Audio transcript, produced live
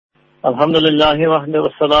الحمد لله وحده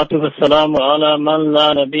والصلاة والسلام على من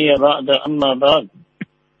لا نبي بعد أما بعد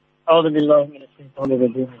أعوذ بالله من الشيطان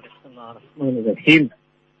الرجيم بسم الله الرحمن الرحيم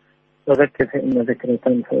وذكر فإن ذكر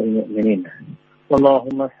تنفع المؤمنين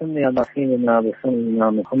اللهم صل على سيدنا وسيدنا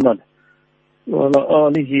محمد وعلى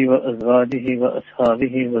آله وأزواجه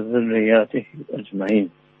وأصحابه وذرياته أجمعين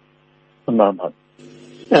أما بعد.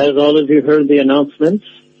 As all of you heard the announcements,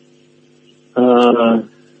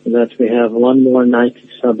 that we have one more night of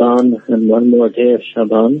Shaban and one more day of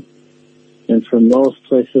Shaban. And from most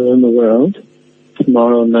places in the world,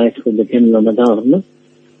 tomorrow night will begin Ramadan.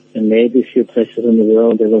 And maybe a few places in the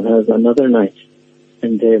world they will have another night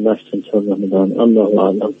and day left until Ramadan. Allahu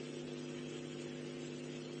A'lam.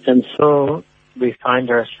 And so we find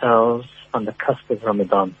ourselves on the cusp of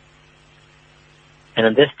Ramadan. And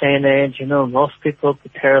in this day and age, most people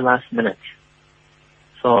prepare last minute.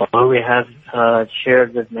 So we have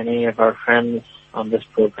shared with many of our friends on this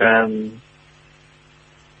program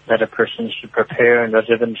that a person should prepare in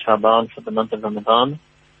Rajab and Shaban for the month of Ramadan.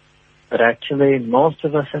 But actually, most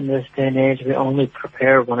of us in this day and age, we only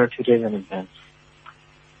prepare 1 or 2 days in advance.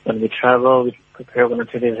 When we travel, we prepare 1 or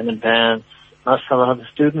 2 days in advance. MashaAllah, the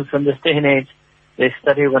students in this day and age, they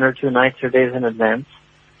study 1 or 2 nights or days in advance.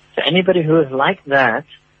 So anybody who is like that,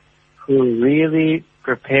 who really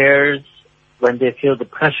prepares when they feel the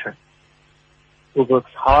pressure, who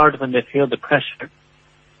works hard when they feel the pressure,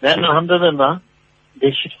 then alhamdulillah,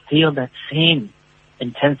 they should feel that same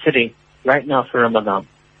intensity right now for Ramadan.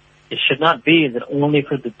 It should not be that only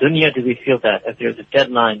for the dunya do we feel that. If there's a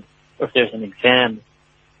deadline, or if there's an exam,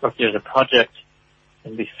 or if there's a project,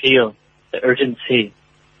 and we feel the urgency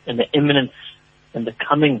and the imminence and the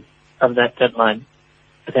coming of that deadline,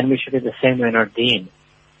 but then we should be the same way in our deen.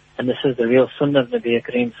 And this is the real sunnah of Nabi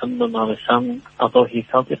Kareem sallallahu alaihi wasallam, although he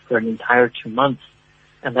felt it for an entire 2 months,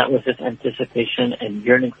 and that was his anticipation and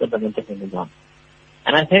yearning for the month of Ramadan.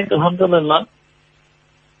 And I think, alhamdulillah,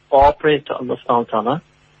 all praise to Allah subhanahu wa ta'ala,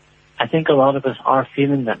 I think a lot of us are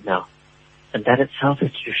feeling that now. And that itself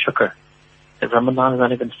is your shukr. That Ramadan has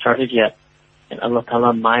not even started yet. And Allah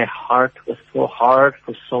ta'ala, my heart was so hard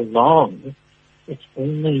for so long. It's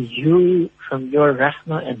only you from your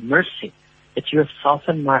rahmah and mercy that you have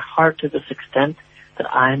softened my heart to this extent that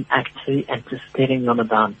I'm actually anticipating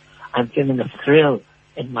Ramadan. I'm feeling a thrill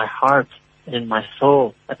in my heart and in my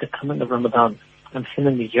soul at the coming of Ramadan. I'm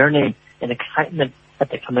feeling the yearning and excitement at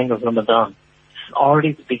the coming of Ramadan. This is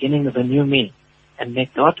already the beginning of a new me. And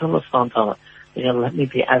make dua to Allah subhanahu wa ta'ala. Let me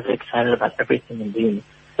be as excited about everything in deen.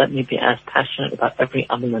 Let me be as passionate about every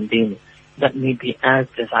amal in deen. Let me be as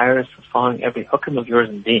desirous of following every hukm of yours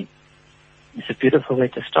in deen. It's a beautiful way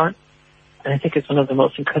to start. And I think it's one of the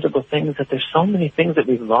most incredible things that there's so many things that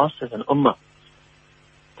we've lost as an ummah.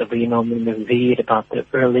 That we, read about the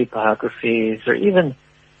early biographies, or even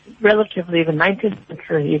 19th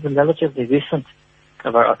century, even relatively recent,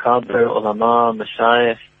 of our akabir, ulama,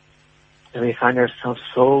 mashayikh. And we find ourselves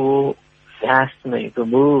so vastly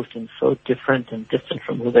removed and so different and distant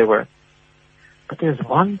from who they were. But there's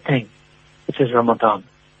one thing, which is Ramadan.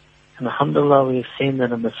 And alhamdulillah, we've seen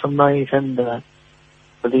that in the sunnah, even the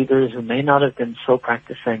believers who may not have been so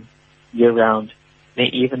practicing year-round, may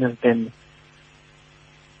even have been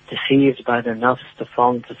deceived by their nafs to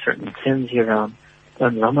fall into certain sins year-round.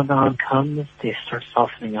 When Ramadan comes, they start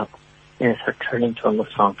softening up and start turning to Allah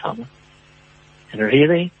subhanahu wa ta'ala. And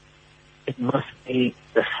really, it must be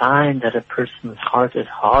the sign that a person's heart is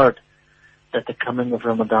hard, that the coming of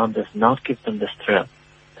Ramadan does not give them this thrill,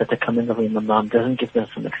 that the coming of Ramadan doesn't give them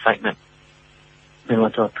some excitement. May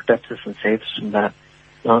Allah protect us and save us from that.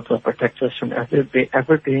 May Allah protect us from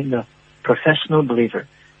ever being a professional believer.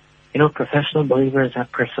 Professional believer is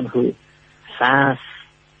that person who fasts.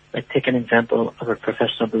 Like, take an example of a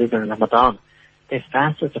professional believer in Ramadan. They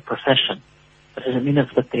fast as a profession. That doesn't mean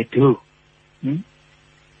it's what they do.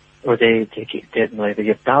 Or they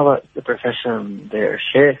give dawah as a profession, their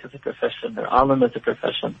shaykh as a profession, their alim as a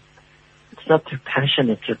profession. It's not their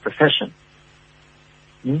passion, it's their profession.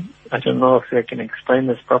 I don't know if I can explain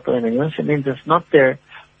this properly in English. It means it's not their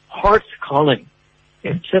heart's calling.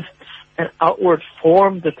 It's just an outward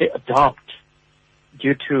form that they adopt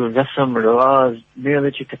due to rasam, rawaz,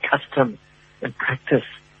 merely due to custom and practice,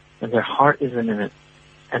 and their heart isn't in it.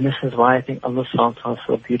 And this is why I think Allah subhanahu wa ta'ala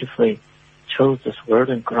so beautifully chose this word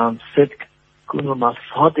in Quran, sidq, kunu ma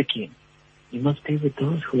sadiqin. You must be with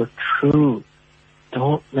those who are true.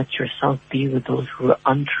 Don't let yourself be with those who are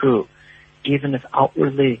untrue. Even if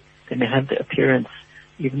outwardly they may have the appearance,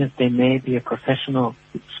 even if they may be a professional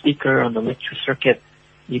speaker on the lecture circuit,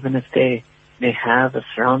 even if they may have a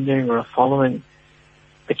surrounding or a following,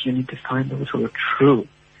 but you need to find those who are true.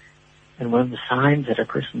 And one of the signs that a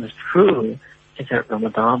person is true is that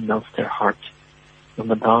Ramadan melts their heart.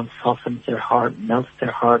 Ramadan softens their heart, melts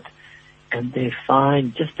their heart, and they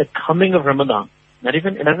find just the coming of Ramadan. It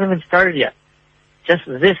hasn't even started yet. Just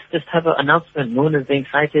type of announcement, moon is being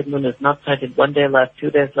sighted, moon is not sighted, 1 day left,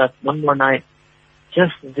 2 days left, one more night.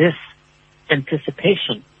 Just this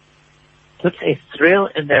anticipation puts a thrill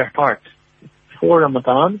in their heart for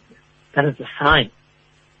Ramadan. That is a sign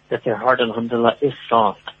that their heart, alhamdulillah, is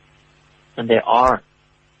soft. And they are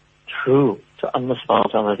true to Allah subhanahu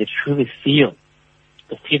wa ta'ala. They truly feel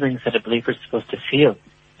the feelings that a believer is supposed to feel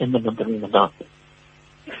in the month of Ramadan.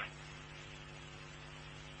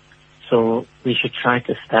 So we should try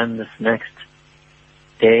to spend this next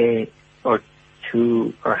day or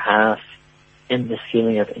two or half in this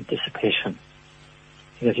feeling of anticipation.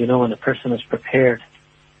 Because when a person is prepared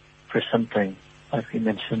for something, like we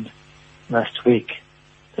mentioned last week,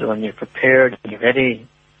 that when you're prepared and you're ready,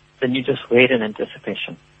 then you just wait in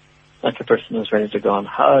anticipation. Like a person who's ready to go on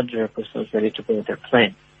Hajj or a person who's ready to board their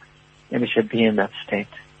plane. And we should be in that state.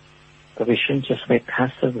 But we shouldn't just wait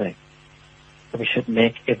passively. But we should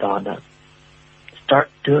make ibadah. Start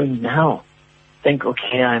doing now. Think,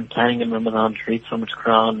 okay, I'm planning in Ramadan to read so much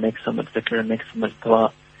Quran, make so much dhikr, make so much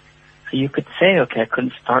dua. So you could say, okay, I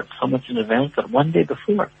couldn't start so much in advance, but one day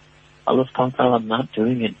before. Allah subhanahu wa ta'ala, I'm not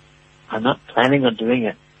doing it. I'm not planning on doing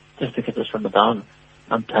it just because it's Ramadan.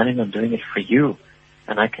 I'm planning on doing it for you.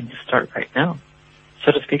 And I can just start right now.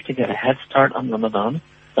 So to speak, to get a head start on Ramadan,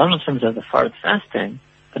 not in terms of the fard fasting,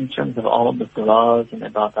 but in terms of all of the du'as and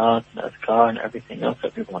ibadat and azkar and everything else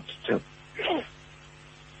that we want to do.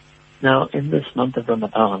 Now, in this month of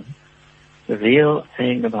Ramadan, the real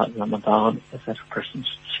thing about Ramadan is that a person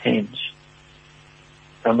should change.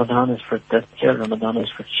 Ramadan is for tazkiyah, Ramadan is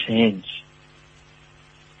for change.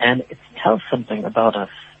 And it tells something about us,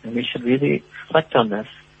 and we should really reflect on this,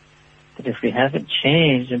 that if we haven't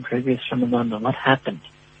changed in previous Ramadan, then what happened?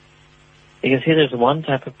 Because here there's one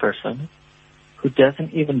type of person who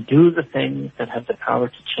doesn't even do the things that have the power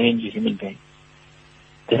to change a human being.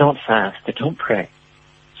 They don't fast, they don't pray.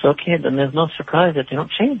 So okay, then there's no surprise that they don't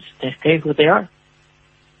change. They stay who they are.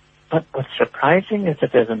 But what's surprising is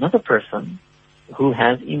that there's another person who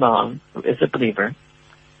has Iman, who is a believer,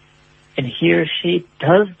 and he or she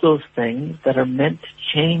does those things that are meant to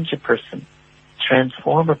change a person,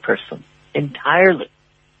 transform a person entirely.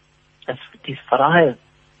 That's these fara'id.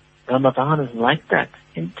 Ramadan is like that.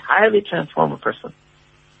 Entirely transform a person.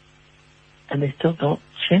 And they still don't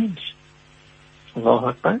change. Allahu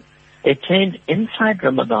Akbar. They change inside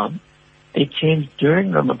Ramadan. They change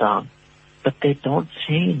during Ramadan. But they don't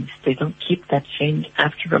change. They don't keep that change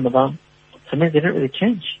after Ramadan. So maybe they don't really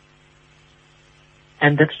change.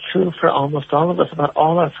 And that's true for almost all of us about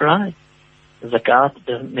all our fara'id. Zakat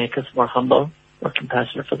doesn't make us more humble, more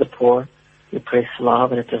compassionate for the poor. We pray salah,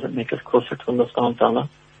 but it doesn't make us closer to Allah subhanahu wa ta'ala.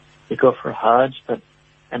 We go for Hajj,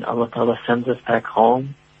 and Allah ta'ala sends us back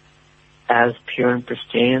home as pure and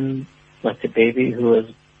pristine, like the baby who was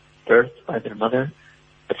birthed by their mother.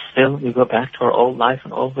 But still, we go back to our old life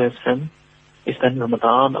and old way of sin. We spend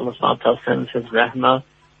Ramadan, Allah subhanahu wa ta'ala sends His rahmah,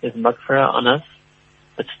 His maghfirah on us,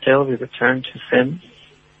 but still we return to sin.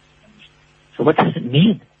 So what does it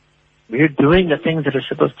mean? We're doing the things that are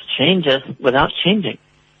supposed to change us without changing.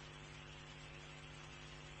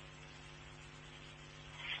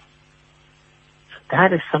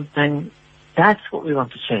 That is something, that's what we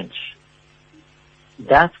want to change.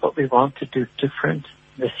 That's what we want to do different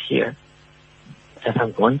this year. If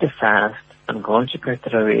I'm going to fast, I'm going to pray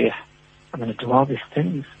Taraweeh, I'm going to do all these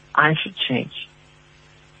things, I should change.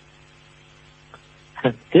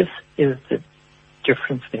 And this is the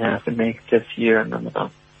difference we have to make this year in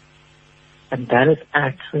Ramadan. And that is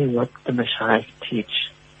actually what the Mashayikh teach.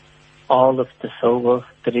 All of the tasawwuf,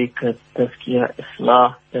 tariqat, tazkiyah,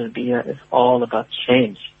 islah, tarbiyah is all about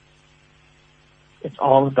change. It's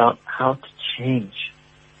all about how to change.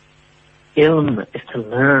 Ilm is to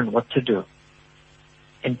learn what to do.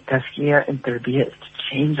 And tazkiyah and tarbiyah is to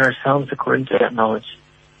change ourselves according to that knowledge.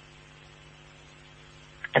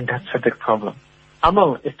 And that's our big problem.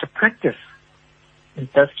 Amal is to practice.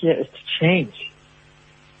 And tazkiyah is to change.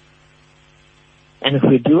 And if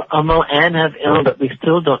we do amal and have ilm, but we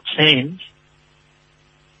still don't change,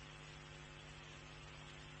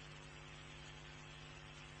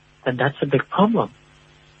 then that's a big problem.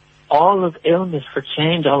 All of ilm is for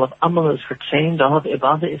change, all of amal is for change, all of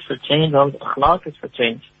ibadah is for change, all of akhlaq is for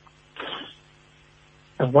change.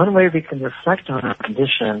 And one way we can reflect on our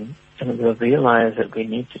condition and we'll realize that we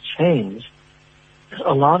need to change is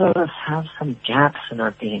a lot of us have some gaps in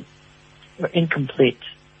our being. We're incomplete.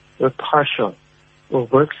 We're partial. We're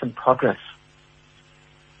works in progress.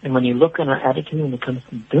 And when you look on our attitude when it comes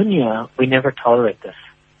to dunya, we never tolerate this.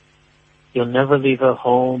 You'll never leave a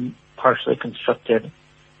home partially constructed.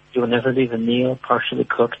 You will never leave a meal partially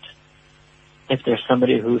cooked. If there's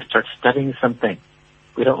somebody who starts studying something,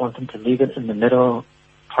 we don't want them to leave it in the middle,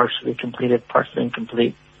 partially completed, partially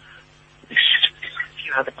incomplete. If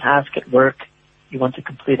you have a task at work, you want to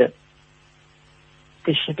complete it.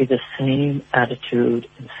 This should be the same attitude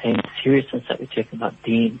and same seriousness that we take about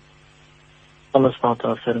deen. Allah subhanahu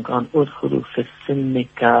wa ta'ala said in Quran, "Udkhulu fi silmi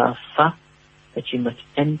kafa," that you must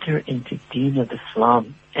enter into deen of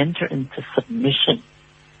Islam, enter into submission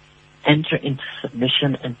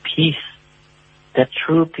and peace. That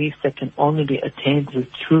true peace that can only be attained through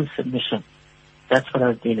true submission. That's what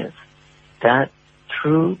our deen is. That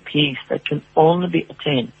true peace that can only be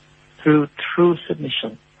attained through true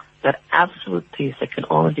submission. That absolute peace that can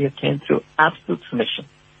only be attained through absolute submission.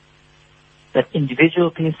 That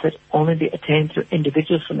individual peace that only be attained through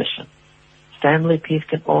individual submission. Family peace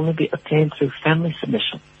can only be attained through family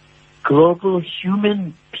submission. Global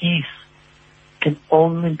human peace can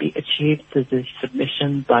only be achieved through the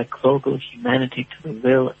submission by global humanity to the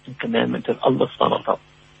will and commandment of Allah subhanahu wa ta'ala.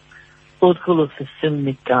 Udkhulu fi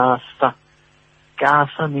silmi kafa.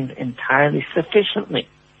 Kafa means entirely, sufficiently,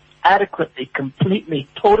 adequately, completely,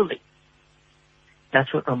 totally.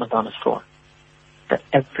 That's what Ramadan is for. That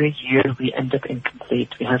every year we end up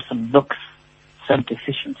incomplete. We have some nooks, some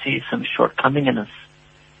deficiencies, some shortcoming in us.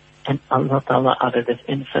 And Allah Ta'ala, out of His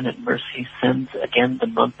infinite mercy, sends again the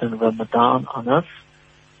month of Ramadan on us.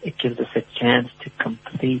 It gives us a chance to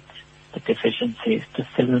complete the deficiencies, to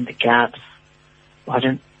fill in the gaps. I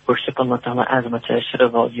didn't worship Allah Ta'ala as much as I should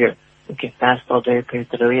have all year. Okay, fast all day, pray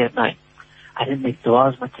Tarawih at night. I didn't make dua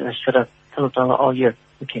as much as I should have. Tell Allah all year.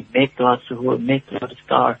 Okay, make dua suhoor, make dua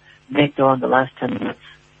iftar, make dua in the last 10 minutes.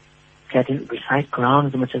 Okay, I didn't recite Quran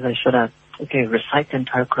as much as I should have. Okay, recite the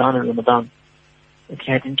entire Quran in Ramadan.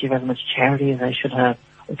 Okay, I didn't give as much charity as I should have.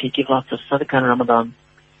 Okay, give lots of sadaqah in Ramadan.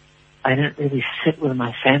 I didn't really sit with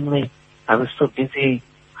my family. I was so busy,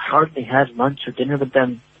 hardly had lunch or dinner with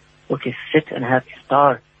them. Okay, sit and have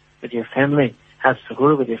iftar with your family. Have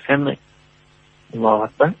suhoor with your family. Allahu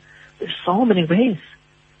Akbar. There's so many ways.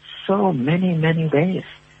 So many ways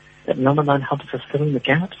that Ramadan helps us fill in the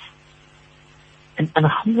gaps. And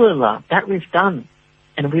alhamdulillah, that we've done.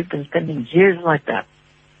 And we've been spending years like that.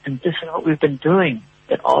 And this is what we've been doing.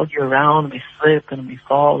 That all year round we slip and we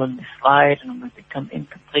fall and we slide and we become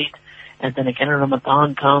incomplete. And then again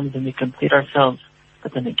Ramadan comes and we complete ourselves.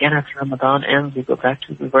 But then again after Ramadan ends, we go back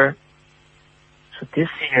to who we were. So this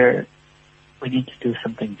year, we need to do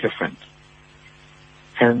something different.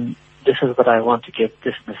 And this is what I want to give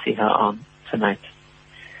this nasiha on tonight.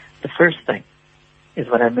 The first thing is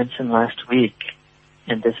what I mentioned last week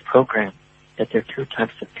in this program, that there are two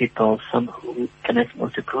types of people, some who connect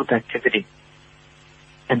more to group activity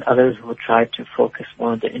and others who try to focus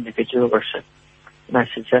more on the individual worship. And I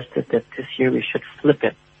suggested that this year we should flip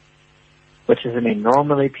it, which is,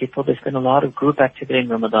 normally people, they spend a lot of group activity in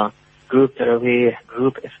Ramadan. Group Tarawih,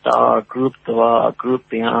 group Iftar, group Dua, group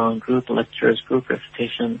Biyam, group lectures, group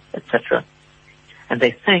recitation, etc. And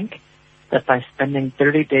they think that by spending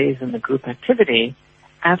 30 days in the group activity,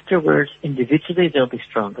 afterwards, individually, they'll be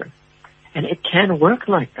stronger. And it can work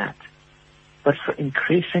like that. But for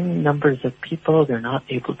increasing numbers of people, they're not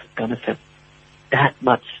able to benefit that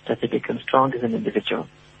much that they become strong as an individual.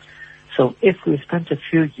 So if we spent a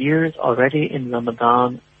few years already in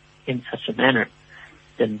Ramadan in such a manner,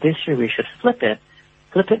 then this year we should flip it.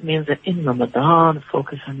 Flip it means that in Ramadan,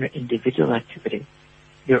 focus on your individual activity,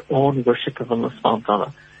 your own worship of Allah subhanahu wa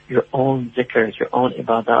ta'ala, your own zikr, your own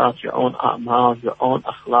ibadat, your own a'mal, your own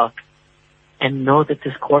akhlaq. And know that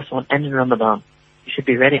this course won't end in Ramadan. You should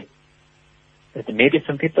be ready. But there may be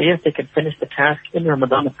some people, yes, they can finish the task in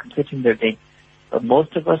Ramadan of completing their deen. But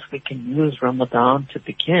most of us, we can use Ramadan to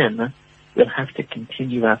begin. We'll have to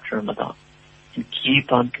continue after Ramadan and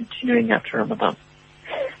keep on continuing after Ramadan,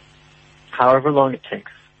 however long it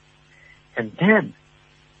takes. And then,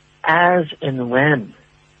 as and when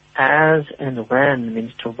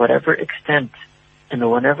means to whatever extent and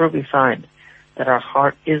whenever we find that our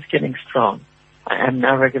heart is getting strong. I am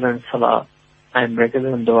now regular in salah. I am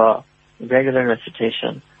regular in dua, regular in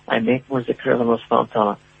recitation. I make more zikr of Allah subhanahu wa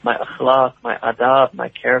ta'ala. My akhlaq, my adab, my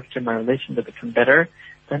character, my relations have become better.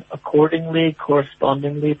 Then accordingly,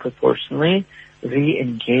 correspondingly, proportionally,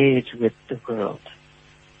 re-engage with the world.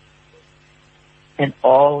 And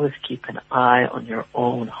always keep an eye on your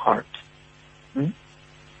own heart.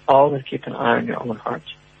 Always keep an eye on your own heart.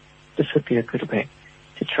 This would be a good way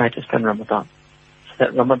to try to spend Ramadan. So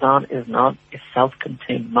that Ramadan is not a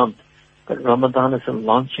self-contained month, but Ramadan is a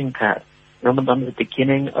launching pad Ramadan is the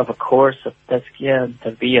beginning of a course of tazkiyah and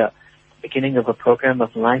tarbiyah, the beginning of a program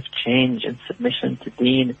of life change and submission to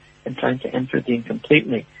Deen and trying to enter Deen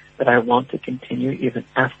completely, that I want to continue even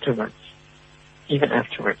afterwards. Even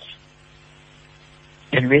afterwards.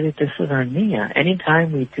 And really this is our niyyah.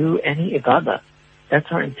 Anytime we do any ibadah,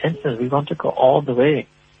 that's our intention. We want to go all the way.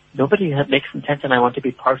 Nobody makes intention, I want to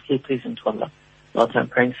be partially pleasing to Allah. Well, I'm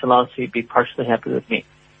praying salah, so you'd be partially happy with me.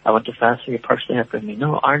 I want to fast, so you're partially happy with me.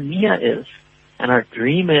 No, our niyyah is, and our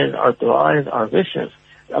dream is, our dua is, our wish is,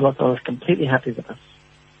 Allah Ta'ala is completely happy with us.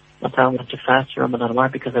 Allah Ta'ala wants to fast Ramadan. Why?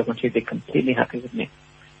 Because I want you to be completely happy with me.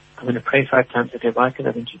 I'm going to pray 5 times a day. Why? Because I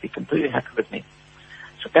want you to be completely happy with me.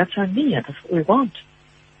 So that's our niyyah. That's what we want.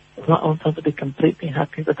 Allah wants us to be completely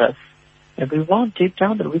happy with us. And we want deep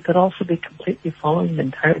down that we could also be completely following the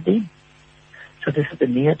entire Deen. So this is the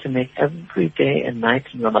niyyah to make every day and night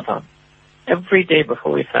in Ramadan. Every day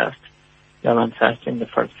before we fast. Ya Allah, I'm fasting the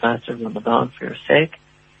first fast of Ramadan for your sake,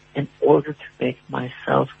 in order to make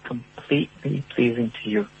myself completely pleasing to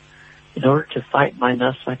you. In order to fight my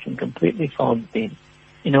nafs so I can completely follow the Deen.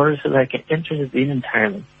 In order so that I can enter the Deen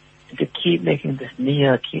entirely. And to keep making this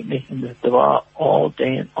niyyah, keep making this dua all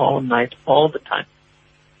day and all night, all the time.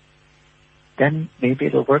 Then maybe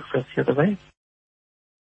it'll work for us the other way.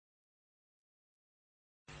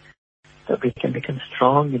 That we can become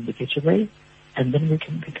strong individually, and then we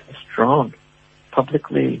can become strong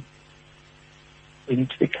publicly. We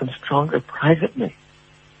need to become stronger privately.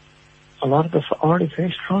 A lot of us are already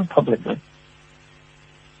very strong publicly.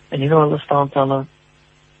 And you know, Allah subhanahu wa ta'ala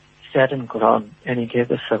said in Quran, and He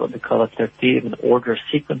gave us what we call a tartib, an order,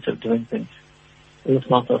 sequence of doing things. Allah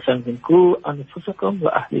subhanahu wa ta'ala said, "Qu anfusakum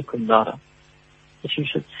wa ahlikum nara." That you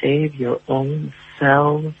should save your own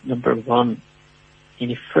selves, number one.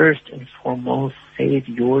 And first and foremost, save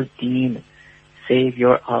your deen, save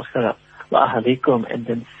your akhirah, wa ahlikum, and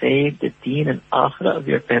then save the deen and akhirah of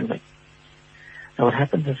your family. Now what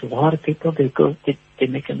happens is a lot of people, they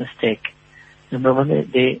make a mistake. Number one,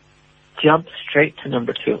 they jump straight to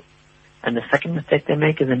number two. And the second mistake they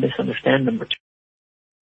make is they misunderstand number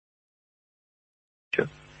two.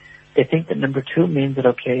 They think that number two means that,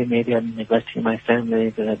 okay, maybe I'm neglecting my family,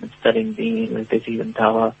 that I've been studying Deen, or busy in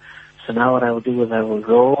Dawah. So now what I will do is I will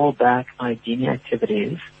roll back my Deeni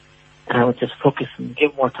activities, and I will just focus and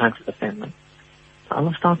give more time to the family. So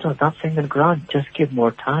Allah subhanahu wa ta'ala is not saying in the Quran, just give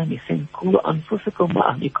more time. He's saying, "Qu anfusakum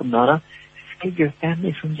wa ahlikum nara," save your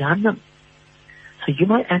family from Jahannam. So you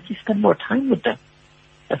might actually spend more time with them.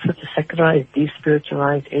 That's what the secularized,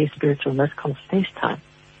 despiritualized, aspiritual, let's call space time.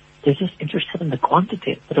 They're just interested in the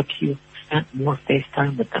quantity, but okay, you spent more face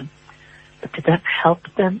time with them. But did that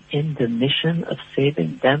help them in the mission of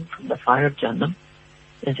saving them from the fire of Jahannam?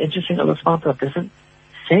 It's interesting, Allah subhanahu wa ta'ala doesn't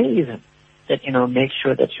say even that, make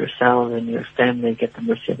sure that yourselves and your family get the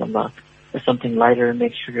mercy of Allah. Or something lighter,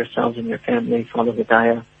 make sure yourselves and your family follow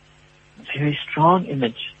Hidayah. Very strong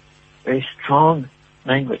image, very strong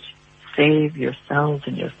language. Save yourselves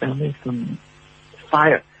and your family from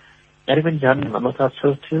fire. Not even Jahannam. Allah Ta'ala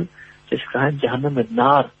chose to describe Jahannam with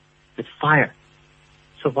nar, with fire.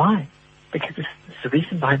 So why? Because it's the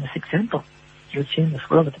reason behind this example. You would see in this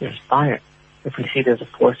world that there's fire. If we see there's a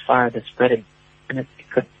forest fire that's spreading, and it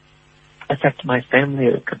could affect my family,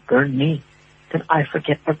 or it could burn me, then I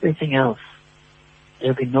forget everything else.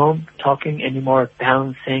 There'll be no talking anymore,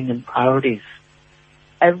 balancing and priorities.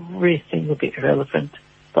 Everything will be irrelevant.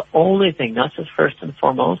 The only thing, not just first and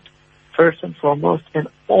foremost and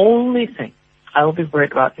only thing I will be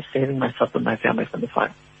worried about is saving myself and my family from the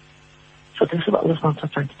fire. So this is what Allah subhanahu wa ta'ala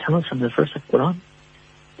is trying to tell us in the verse of Quran.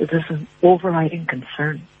 That this is an overriding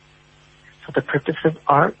concern. So the purpose of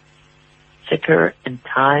art, zikr, and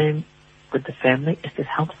time with the family is to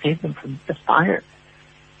help save them from the fire.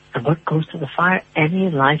 And what goes to the fire?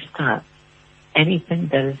 Any lifestyle, anything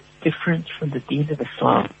that is different from the Deen of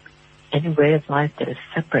Islam, any way of life that is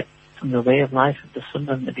separate from the way of life of the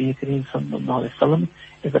Sunnah of Nabi Kareem Sallallahu Alaihi Wasallam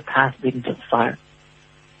is a path leading to the fire.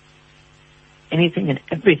 Anything and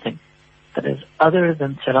everything that is other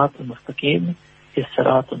than Sirat al-Mustaqim is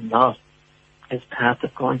Sirat al-Nar, is path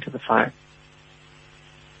of going to the fire.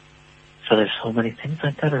 So there's so many things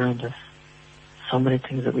like that around us. So many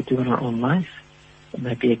things that we do in our own life that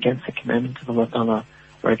might be against the commandment of Allah Ta'ala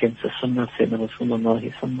or against the Sunnah of Sayyidina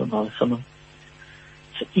Rasulullah Sallallahu Alaihi Wasallam.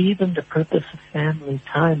 So even the purpose of family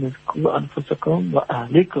time is Qu anfusakum wa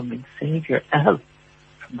ahlikum, and save your ahl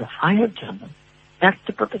from the fire of Jahannam. That's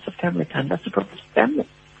the purpose of family time. That's the purpose of family.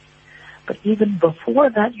 But even before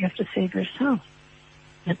that, you have to save yourself.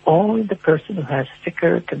 And only the person who has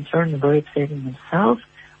fikr, concern, and worry of saving themselves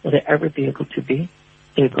will they ever be able to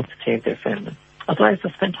save their family. Otherwise,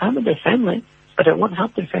 they'll spend time with their family, but it won't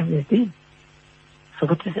help their family's Deen. So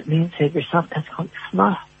what does it mean? Save yourself. That's called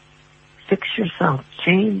islah. Fix yourself.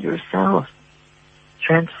 Change yourself.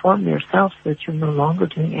 Transform yourself so that you're no longer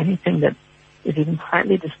doing anything that is even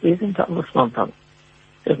slightly displeasing to Allah subhanahu wa ta'ala.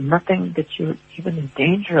 There's nothing that you're even in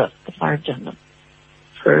danger of, the fire of Jahannam.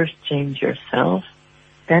 First change yourself,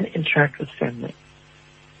 then interact with family.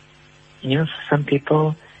 You know, some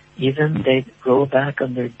people, even they go back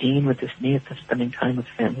on their deen with this need of spending time with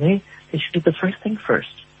family, they should do the first thing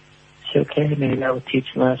first. Say, okay, maybe I will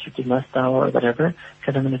teach less or do less dawah or whatever,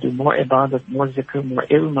 because I'm going to do more ibadah, more zikr, more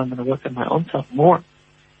ilm, I'm going to work on my own self more.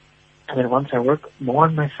 And then once I work more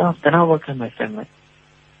on myself, then I'll work on my family.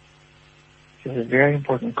 This is very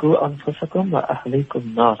important. Ku anfusakum wa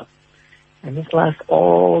ahlikum nar. And this lasts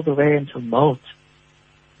all the way until maut.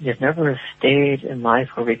 There's never a stage in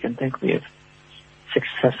life where we can think we have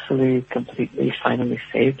successfully, completely, finally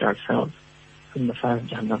saved ourselves from the fire of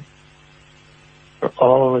Jahannam. We're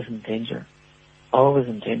always in danger. Always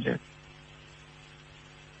in danger.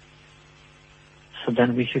 So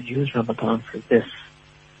then we should use Ramadan for this.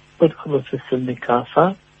 And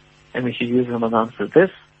we should use Ramadan for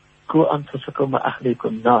this. Ku anfusakum wa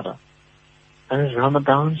ahlikum nara. And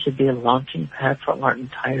Ramadan should be a launching pad for our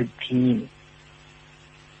entire deen.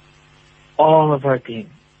 All of our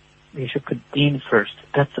deen. We should put deen first.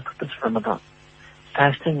 That's the purpose of Ramadan.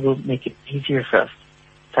 Fasting will make it easier for us.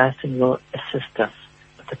 Fasting will assist us.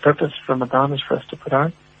 But the purpose of Ramadan is for us to put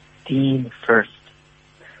our deen first.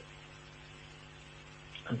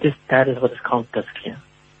 And that is what is called tazkiyah.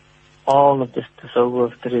 All of this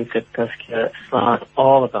tasawwuf, tariqat, tazkiyah, Islam,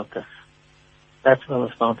 all about this. That's what Allah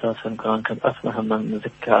subhanahu wa ta'ala said in Quran, قَدْ أَفْلَحَ مَنْ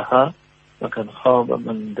زَكَّاهَا وَقَدْ خَابَ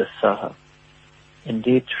مَنْ دَسَّاهَا.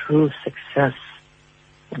 Indeed, true success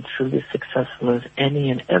and truly successful is any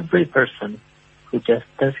and every person who does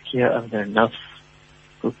tazkiyah of their nafs,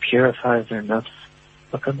 who purifies their nafs.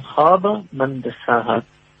 وَقَدْ خَابَ مَنْ دَسَّاهَا.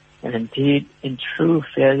 And indeed, in true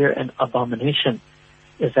failure and abomination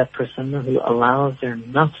is that person who allows their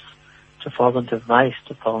nafs to fall into vice,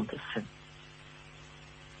 to fall into sin.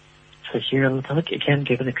 So here Allah again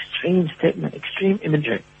gave an extreme statement, extreme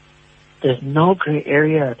imagery. There's no gray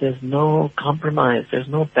area, there's no compromise, there's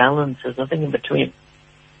no balance, there's nothing in between.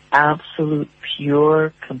 Absolute,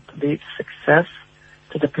 pure, complete success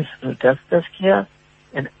to the person who does tazkiyah,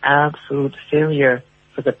 and absolute failure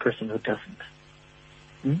for the person who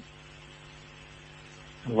doesn't.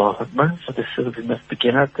 Allahu Akbar. So this is, we must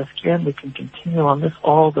begin our tazkiyah, and we can continue on this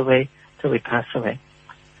all the way till we pass away.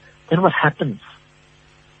 Then what happens?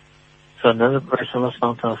 So another verse Allah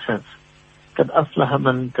subhanahu wa ta'ala says, قَدْ أَفْلَحَ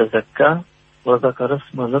مَنْ تَزَكَّى وَذَكَرَ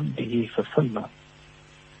اسْمَ رَبِّهِ فَصَلَّى.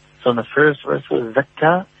 So in the first verse was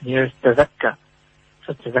zakka, and here's tazakka.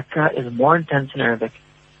 So tazakka is more intense in Arabic.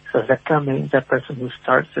 So zakka means that person who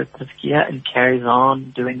starts their tazkiyah and carries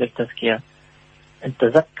on doing their tazkiyah. And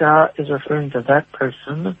tazakka is referring to that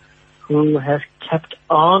person who has kept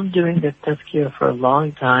on doing their tazkiyah for a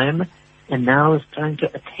long time and now is trying to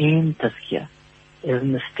attain tazkiyah. Is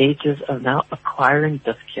in the stages of now acquiring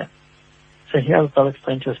tazkiyah. So here Allah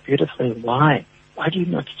explained to us beautifully why. Why do you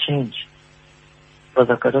not change?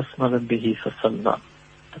 وَذَكَرَ اسْمَ رَبِّهِ فَصَلَّى.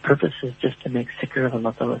 The purpose is just to make zikr of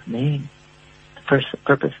Allah Ta'ala's name. The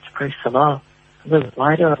purpose is to pray salah.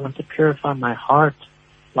 Why do I want to purify my heart?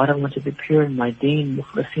 Why do I want to be pure in my deen?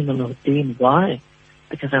 مُخْلَصِينَ لَهُ الدِّينَ. Why?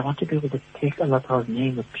 Because I want to be able to take Allah Ta'ala's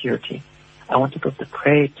name with purity. I want to be able to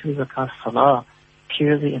pray 2 rakat salah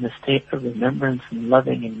purely in a state of remembrance and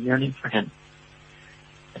loving and yearning for Him.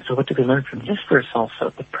 And so what do we learn from this verse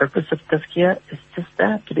also? The purpose of tazkiyah is just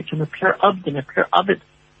that, to become a pure abd and a pure abid.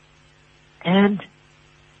 And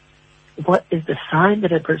what is the sign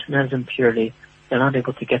that a person has impurity? They're not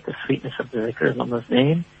able to get the sweetness of the zikr of Allah's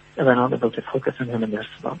name, and they're not able to focus on Him in their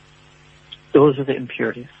salah. Those are the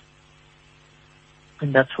impurities.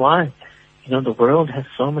 And that's why, the world has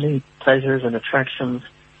so many pleasures and attractions.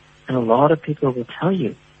 And a lot of people will tell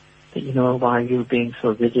you that, why are you being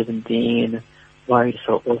so rigid in deen? Why are you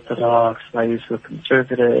so orthodox? Why are you so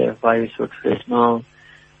conservative? Why are you so traditional?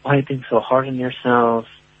 Why are you being so hard on yourself?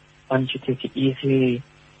 Why don't you take it easy?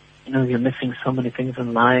 You're missing so many things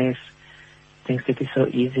in life. Things could be so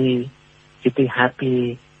easy. You'd be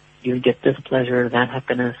happy. You would get this pleasure, that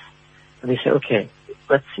happiness. And they say, okay,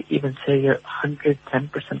 let's even say you're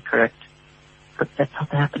 110% correct. But that's not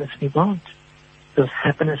the happiness we want. There was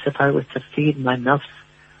happiness if I was to feed my nafs,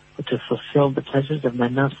 or to fulfill the pleasures of my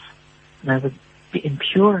nafs, and I would be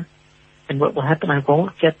impure. And what will happen? I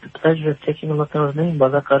won't get the pleasure of taking Allah Ta'ala's name.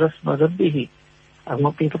 وَذَكَرَ اسْمَ رَبِّهِ. I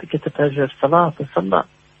won't be able to get the pleasure of salah, the salah.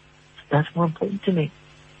 So that's more important to me.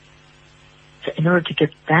 So in order to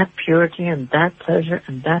get that purity and that pleasure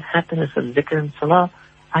and that happiness of zikr and salah,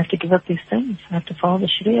 I have to give up these things. I have to follow the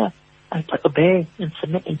Sharia. I have to obey and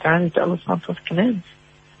submit entirely to Allah subhanahu wa ta'ala's commands.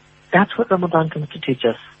 That's what Ramadan comes to teach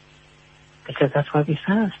us. Because that's why we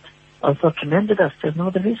fast. Allah commanded us. There's no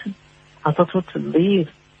other reason. Allah told to leave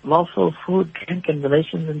lawful food, drink, and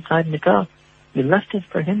relations inside nikah. We left it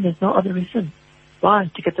for Him. There's no other reason. Why?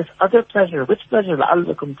 To get this other pleasure. Which pleasure?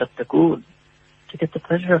 لَعَلَّكُمْ تَتَّقُونَ. To get the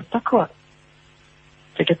pleasure of taqwa.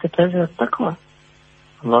 To get the pleasure of taqwa.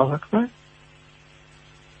 Allahu Akbar.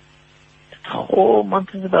 The whole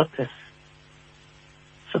month is about this.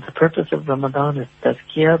 So the purpose of Ramadan is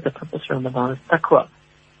tazkiyah. The purpose of Ramadan is taqwa.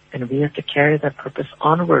 And we have to carry that purpose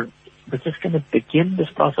onward. We're just going to begin this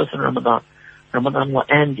process in Ramadan. Ramadan will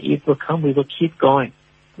end. Eid will come. We will keep going.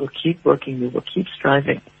 We'll keep working. We will keep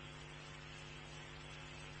striving.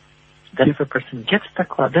 Then if a person gets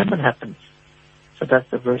taqwa, then what happens? So that's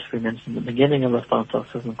the verse we mentioned in the beginning. Allah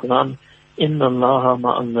says in the Quran, Inna Allaha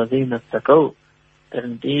ma'alladhina taqaw. That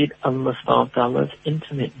indeed Allah subhanahu wa ta'ala's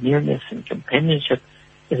intimate nearness and companionship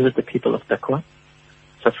is with the people of taqwa.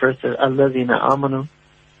 So first is alladhina amanu.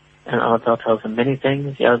 And Allah tells him many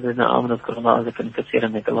things. Ya alladhina amanu zkurullaha zikran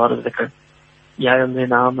kaseeran, make a lot of zikr. Ya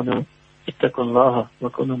alladhina amanu ittaqullaha wa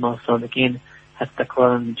kunu ma'as sadiqin. Have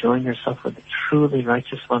taqwa and join yourself with the truly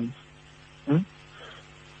righteous ones.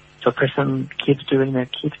 So a person keeps doing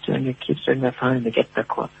that, keeps doing that, finally they get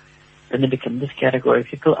taqwa. Then they become this category.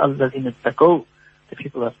 People, alladhina taqaw, the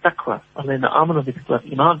people of taqwa. Alladhina amanu, the people of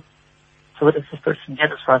iman. So what does this person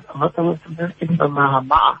get as far as Allah Ta'ala is concerned? Inna Allaha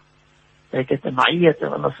ma'a. They get the ma'iyyat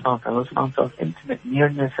of Allah subhanahu wa ta'ala. Allah subhanahu wa ta'ala's intimate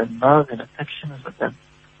nearness and love and affection is with them.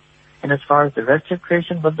 And as far as the rest of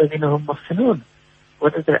creation, وَالَّذِينَ هُمْ مُحْسِنُونَ.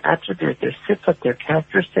 What is their attribute, their sifat, their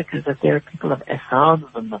characteristic is that they are people of ihsan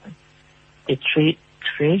with one another. They treat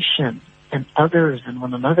creation and others and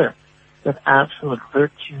one another with absolute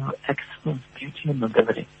virtue, excellence, beauty, and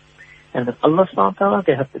nobility. And with Allah subhanahu wa ta'ala,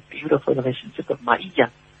 they have the beautiful relationship of ma'iyyah,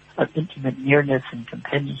 of intimate nearness and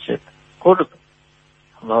companionship. Qurb.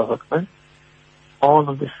 Allahu Akbar. All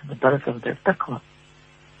of this is the barakah of their taqwa.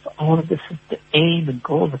 So all of this is the aim and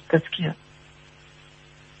goal of tazkiyah.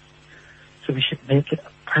 So we should make it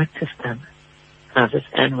a practice then. Now just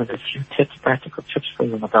end with a few tips, practical tips for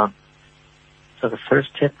Ramadan. So the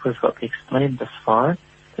first tip was what we explained thus far,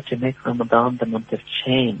 that to make Ramadan the month of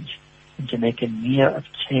change, and to make a niyyah of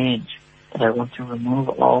change, that I want to remove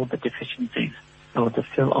all the deficiencies, I want to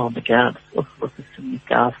fill all the gaps, I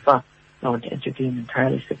want to intervene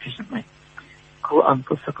entirely sufficiently. And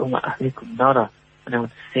I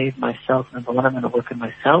want to save myself. Number one, I'm going to work on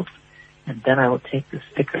myself, and then I will take this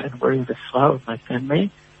fikr and worry the salah of my family,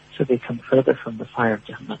 so they come further from the fire of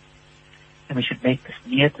Jahannam. And we should make this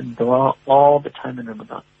niyat and dua all the time in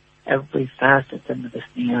Ramadan. Every fast is done with this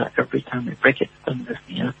niyah. Every time we break it, it's done with this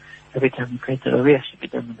niyah. Every time we pray tarawih should be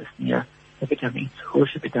done with this niyah. Every time we eat suhoor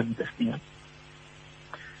should be done with this niyah.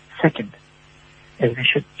 Second, is we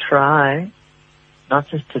should try not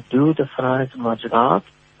just to do the faraiz and wajibat,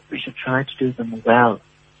 we should try to do them well,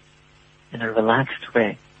 in a relaxed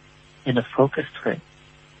way, in a focused way.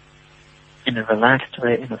 In a relaxed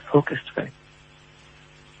way, in a focused way.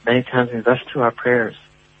 Many times we rush through our prayers,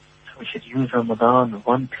 so we should use Ramadan,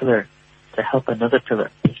 one pillar, to help another pillar.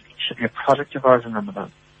 It should be a project of ours in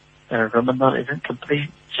Ramadan. Ramadan isn't complete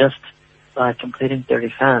just by completing 30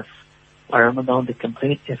 fasts. Our Ramadan will be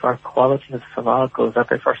complete if our quality of salah goes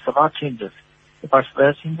up, if our salah changes. If our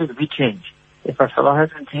salah changes, we change. If our salah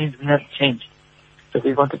hasn't changed, we have to change. So if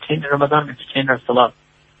we want to change Ramadan, we have to change our salah.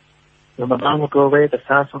 Ramadan will go away, the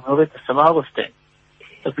fast will go away, the salah will stay.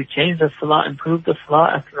 So if we change the salah, improve the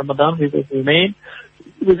salah after Ramadan, we will remain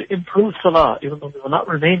with improved salah, even though we will not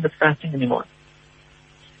remain with fasting anymore.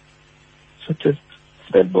 So to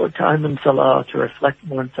spend more time in salah, to reflect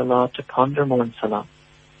more in salah, to ponder more in salah.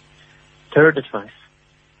 Third advice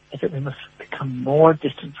is that we must become more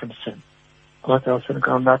distant from sin. Allah Ta'ala said,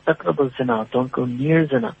 "La taqrabu zina," don't go near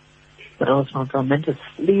zina. But Allah meant to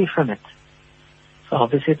flee from it. So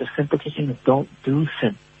obviously the simple teaching is don't do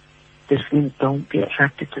sin. This means don't be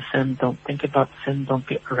attracted to sin, don't think about sin, don't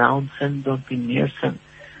be around sin, don't be near sin.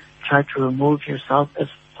 Try to remove yourself as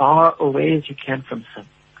far away as you can from sin.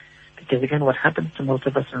 Because again, what happens to most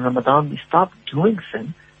of us in Ramadan, we stop doing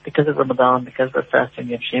sin because of Ramadan, because we're fasting,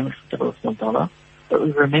 we have shame and Allah subhanahu wa ta'ala, but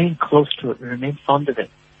we remain close to it, we remain fond of it.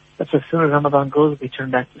 But as soon as Ramadan goes, we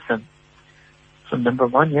turn back to sin. So number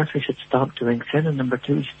one, yes, we should stop doing sin, and number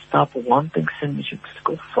two, we should stop wanting sin, we should just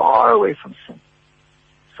go far away from sin.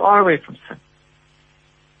 Far away from sin.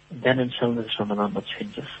 And then inshallah this Ramadan will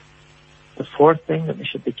change us. The fourth thing that we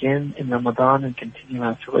should begin in Ramadan and continue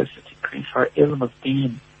afterwards is to increase our ilm of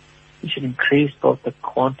deen. We should increase both the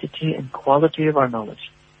quantity and quality of our knowledge.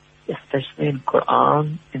 especially in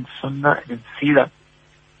Quran, in Sunnah, and in Seerah.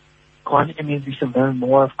 Quantity means we should learn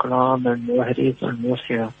more of Quran, learn more Hadith, learn more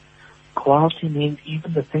Seerah. Quality means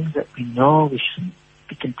even the things that we know, we shouldn't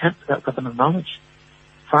be content with that level of knowledge.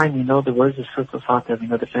 Fine, we know the words of Surah Al-Fatiha, we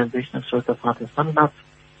know the translation of Surah Al-Fatiha. It's not enough.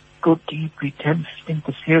 Go deep, read 10, 15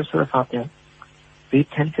 tafsir of Surah Al-Fatiha. Read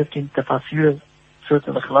 10, 15 tafsir of Surah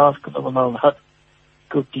Al-Ikhlas, Qul Huwallahu Ahad.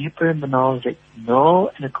 Go deeper in the knowledge that you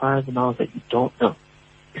know and acquire the knowledge that you don't know.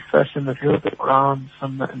 Especially in the field of the Quran,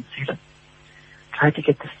 Sunnah, and Seerah. Try to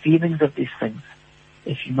get the feelings of these things.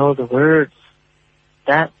 If you know the words,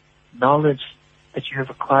 that knowledge that you have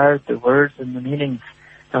acquired, the words and the meanings,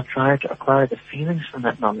 now try to acquire the feelings from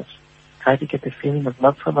that knowledge. Try to get the feeling of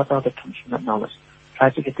love for Allah that comes from that knowledge. Try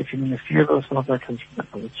to get the feeling of fear of Allah that comes from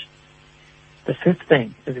that knowledge. The fifth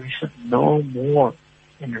thing is we should know more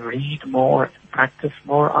and read more and practice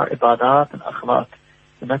more our ibadat and akhlaq.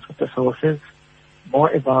 And that's what the tasawwuf is. More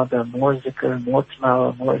ibadah, more zikr, more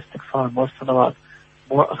tilawah, more istighfar, more salawat,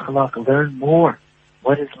 more akhlaq. Learn more.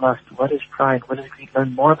 What is lust? What is pride? What is greed?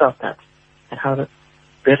 Learn more about that and how to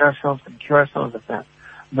rid ourselves and cure ourselves of that.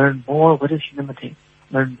 Learn more what is humility.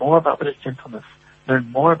 Learn more about what is gentleness.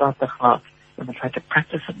 Learn more about the akhlaq and then try to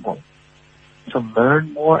practice it more. So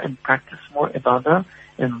learn more and practice more ibadah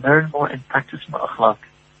and learn more and practice more akhlaq.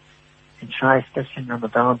 And try, especially in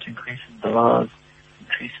Ramadan, to increase in du'as,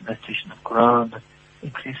 increase in recitation of Quran,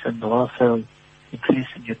 increase in nawafil, increase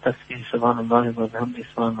in your tasbih, subhanallah wa bihamdihi,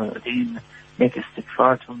 subhanallah al-azim, make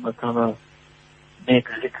istighfar to Allah Ta'ala, make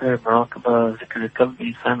zikr, muraqabah, zikr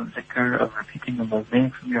al-qalbi, silent zikr of repeating Allah's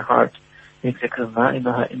name from your heart, make zikr of la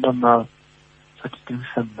ilaha illallah, so to do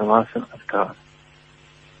some nawafil of God.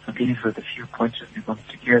 So these were the few pointers we wanted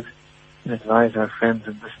to give and advise our friends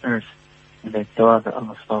and listeners and make dua that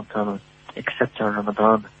Allah subhanahu wa ta'ala accept our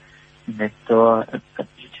Ramadan, and make dua that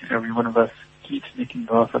each and every one of us keeps making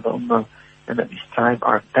dua for the Ummah, and that we strive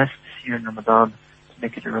our best this year in Ramadan to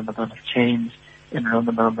make it a Ramadan of change, in a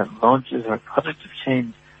Ramadan that launches our project of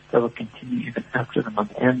change that will continue even after the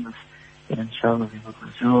month ends. And inshallah we will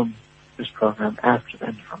resume this program after the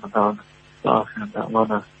end of Ramadan. Wa akhiru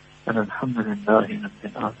da'wana and alhamdulillahi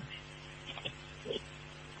rabbil alamin.